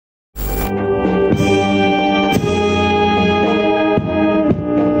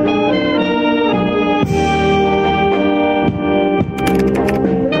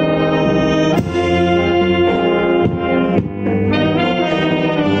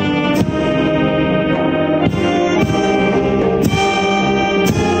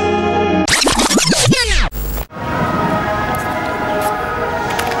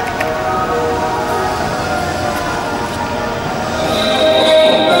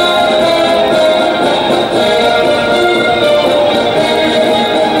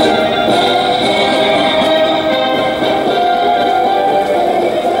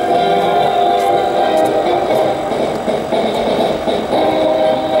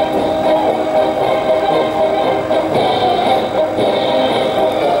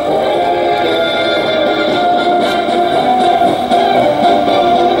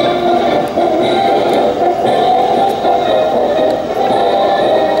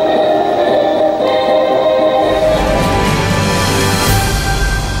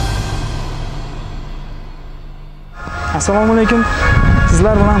Assalomu alaykum.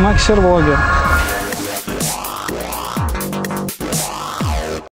 Sizlar bilan MaxSher vlogger.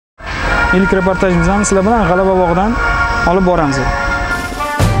 İlk reportajimizni sizlar bilan G'alaba bog'dan olib boramiz.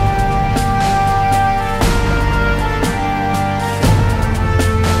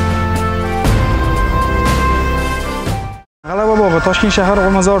 G'alaba bog'i Toshkent shahar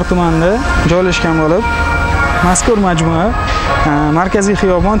Olmazor tumanida joylashgan bo'lib, mazkur majmua Markaziy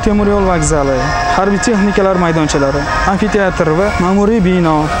xiyobon, temir yo'l vokzali, harbiy texnikalar maydonchalari, amfiteatr va ma'muriy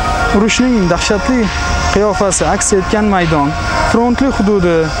bino, urushning dahshatli qiyofasi aks etgan maydon, frontli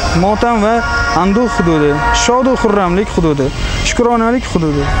hududi, motam va anduh hududi, shodu xurramlik hududi, shukronalik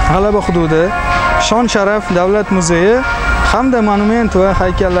hududi, g'alaba hududi, Shon-sharaf davlat muzeyi hamda monument va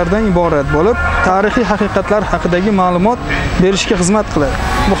haykallardan iborat bo'lib, tarixiy haqiqatlar haqidagi ma'lumot berishga xizmat qiladi.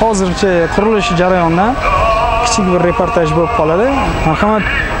 Bu hozircha qurilish jarayonidan kichik bir reportaj bo'lib qoladi. Marhamat,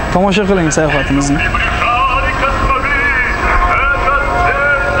 tomosha qiling sayohatimizni.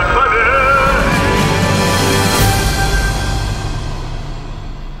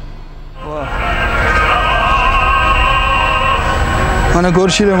 Mana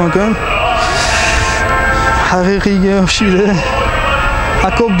ko'rishingiz mumkin. Haqiqiyga o'xshaydi.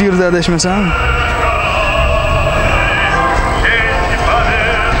 Akop deyirdi adashmasam.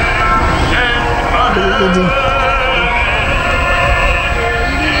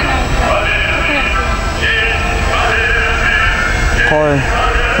 Qo'y.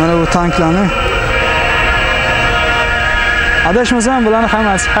 Mana bu tanklarni. Adashmasam bularning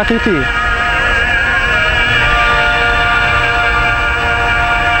hammasi haqiqiy.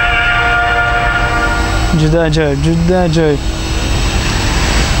 Juda ajoyib, juda ajoyib.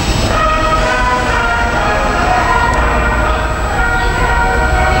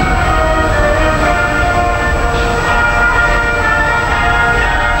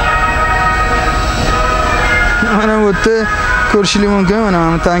 Mana bu yerda ko'rishingiz mumkin,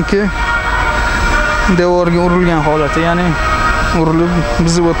 mana tanki devorga urilgan holati, ya'ni urilib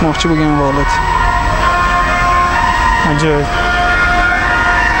buzib o'tmoqchi bo'lgan holat. Ajoyib.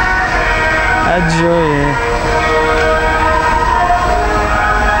 Ajoyib.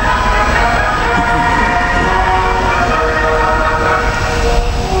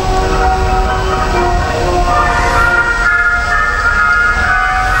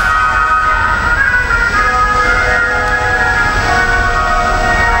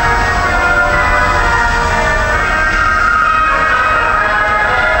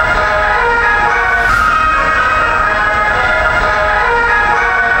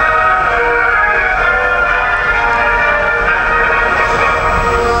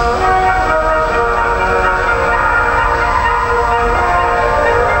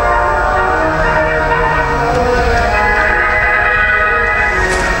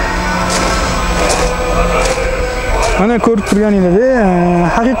 Mana ko'rib turganingizdek,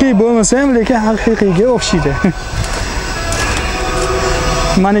 haqiqiy bo'lmasa ham, lekin haqiqiyga o'xshaydi.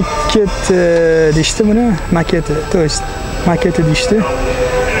 Maket deyishdi buni, maketi, to есть maketi deyishdi.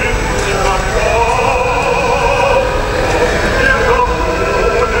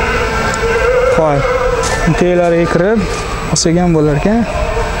 Qo'y. Teylariga kirib, osilgan bo'lar ekan.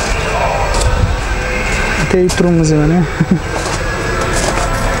 Tegib turibmiz mana.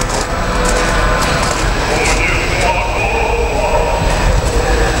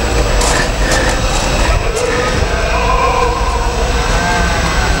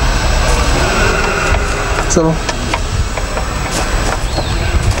 Tamam.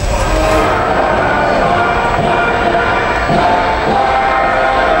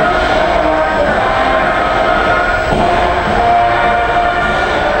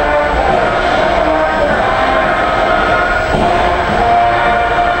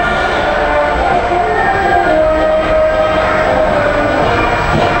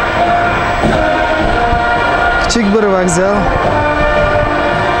 Küçük bir vokzal.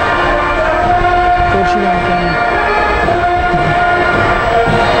 Ko'rishingiz mumkin.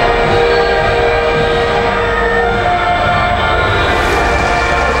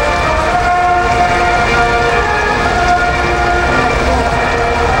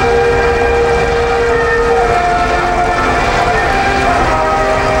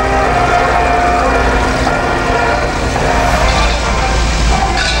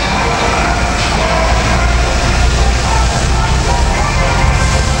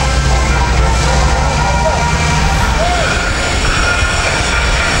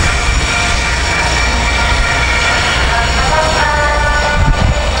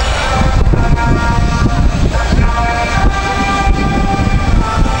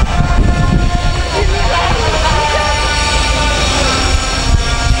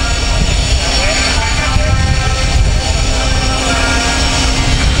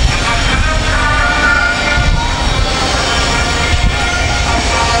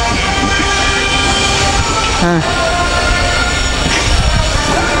 Ha.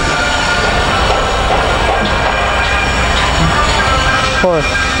 Xo'p.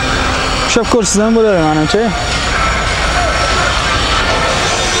 Ushlab ko'rsiz ham bo'ladi menimcha.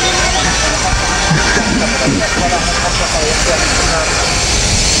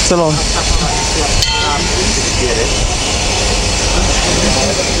 Salom.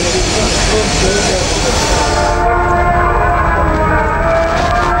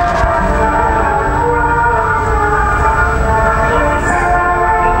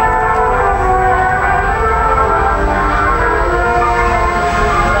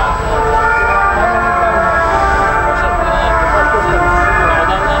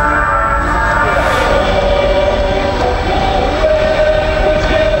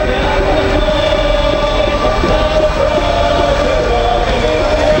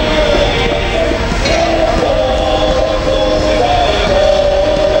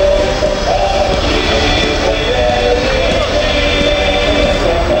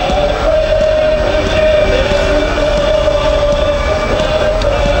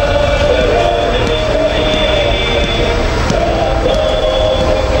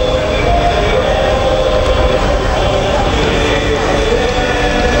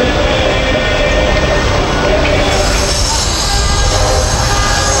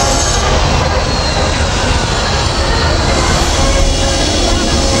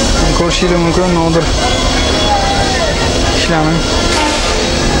 Ko'rishingiz mumkin nodir ishlarni.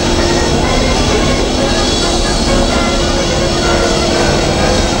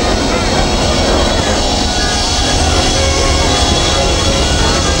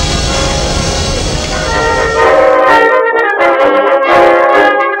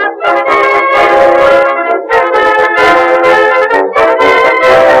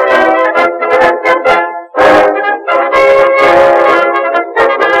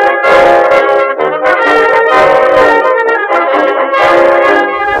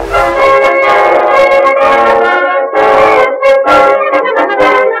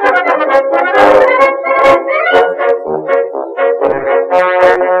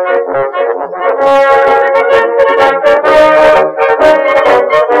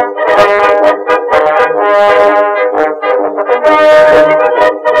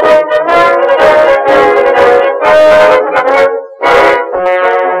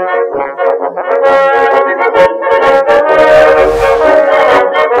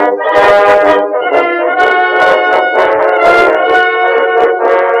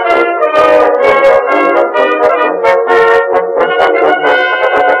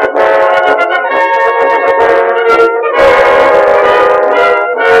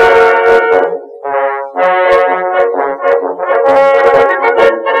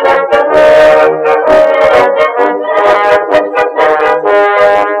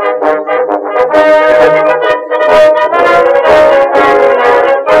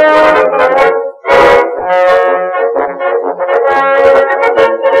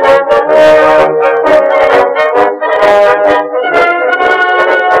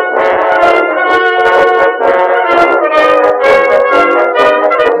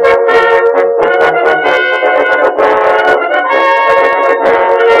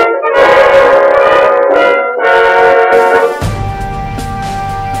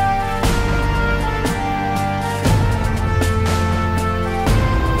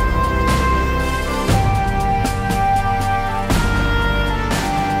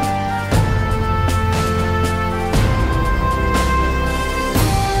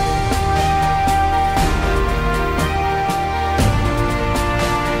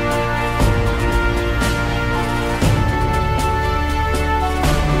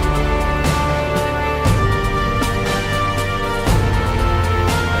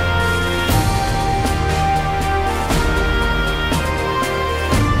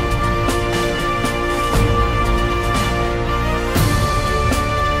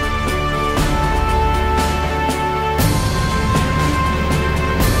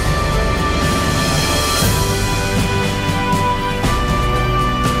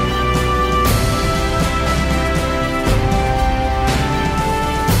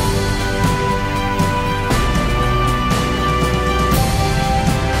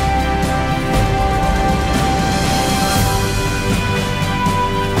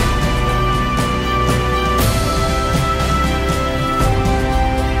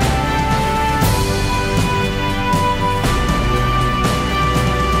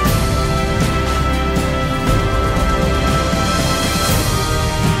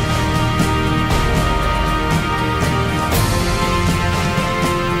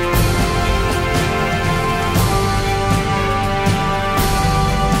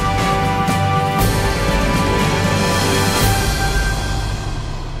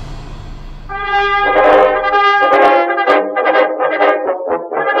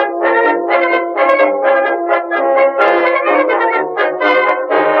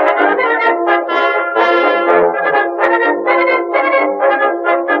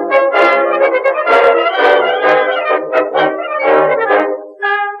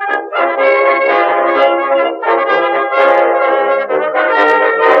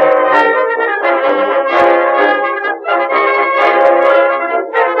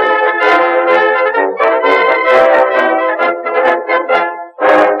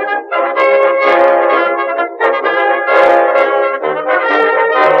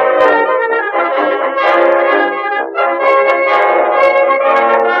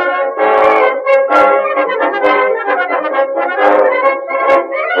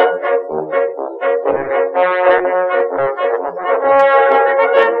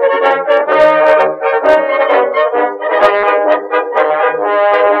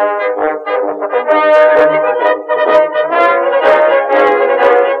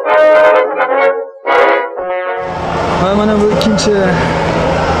 birinchi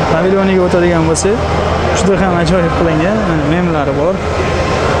pavilyoniga o'tadigan bo'lsak, juda ham ajoyib qilingan, memlari bor.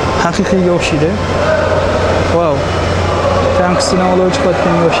 Haqiqiyga o'xshaydi. Wow. Tankisidan olov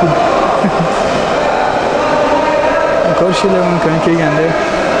chiqayotganga o'xshaydi. Ko'rishingiz mumkin kelganda.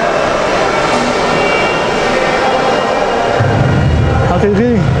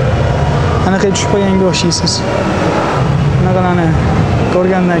 Haqiqiy anaqa tushib qolganga o'xshaysiz. Bunaqani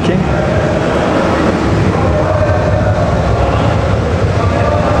ko'rgandan keyin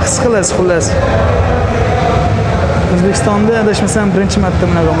his qilasiz, xullas. O'zbekistonda adashmasam birinchi marta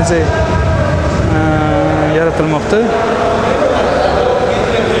bunaqa muzey yaratilmoqda.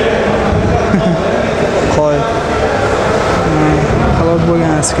 Qo'y. Halok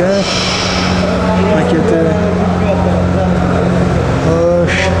bo'lgan askar maketi.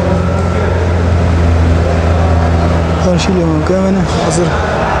 Xo'sh. Ko'rishingiz mumkin mana hozir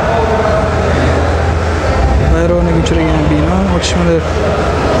vayronaga uchragan bino otishmalar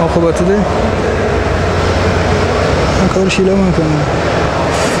oqibatida ko'rishingiz mumkin.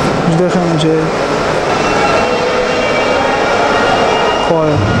 Juda ham ajoyib.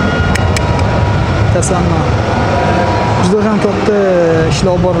 Qo'y. Tasanno. Juda ham katta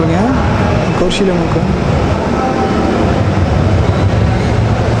ishlar borilgan. Ko'rishingiz mumkin.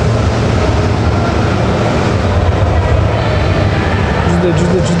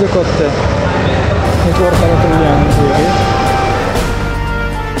 Juda katta. E'tibor qaratilgan muzeyga.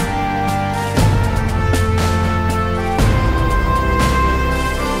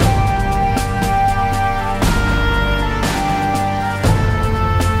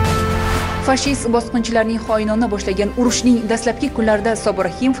 Fashist bosqinchilarning xoinona boshlagan urushning dastlabki kunlarida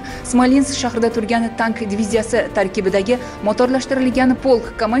Sobirahimov Smolensk shahrida turgan tank diviziyasi tarkibidagi motorlashtirilgan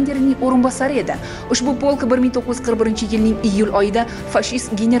polk komandirining o'rinbosari edi. Ushbu polk 1941-yilning iyul oyida fashist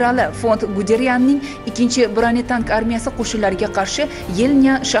generali fond Guderianning 2-Branitank armiyasi qo'shinlariga qarshi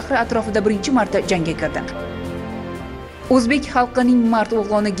Yelnya shahri atrofida birinchi marta jangga kirdi. O'zbek xalqining mard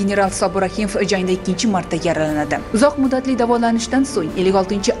o'g'loni general Sobirahimov jangda 2-marta yaralanadi. Uzoq muddatli davolanishdan so'ng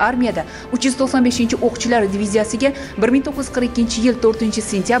 56-armiyada 395-o'qchilar diviziyasiga 1942-yil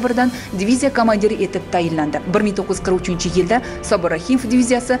 4-sentyabrdan diviziya komandiri etib tayinlandi. 1943-yilda Sobirahimov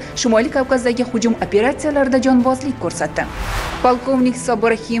diviziyasi Shimoliy Kavkazdagi hujum operatsiyalarida jonbozlik ko'rsatdi. Polkovnik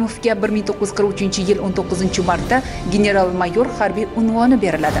Sobirahimovga 1943-yil 19-martda general-mayor harbiy unvoni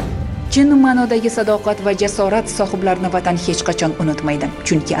beriladi. Chin ma'nodagi sadoqat va jasorat sohiblarini vatan hech qachon unutmaydi.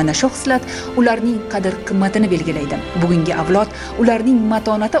 Chunki ana shu xislat ularning qadr-qimmatini belgilaydi. Bugungi avlod ularning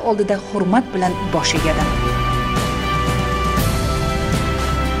matonati oldida hurmat bilan bosh egadi.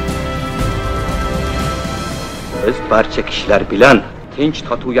 Biz barcha kishilar bilan tinch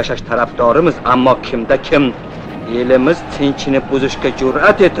totuv yashash tarafdorimiz, ammo kimda kim elimiz tinchini buzishga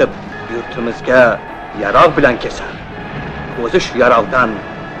jur'at etib, yurtimizga yarog' bilan kesar. O'zi shu yarog'dan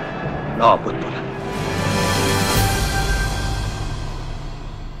nobud bo'ladi.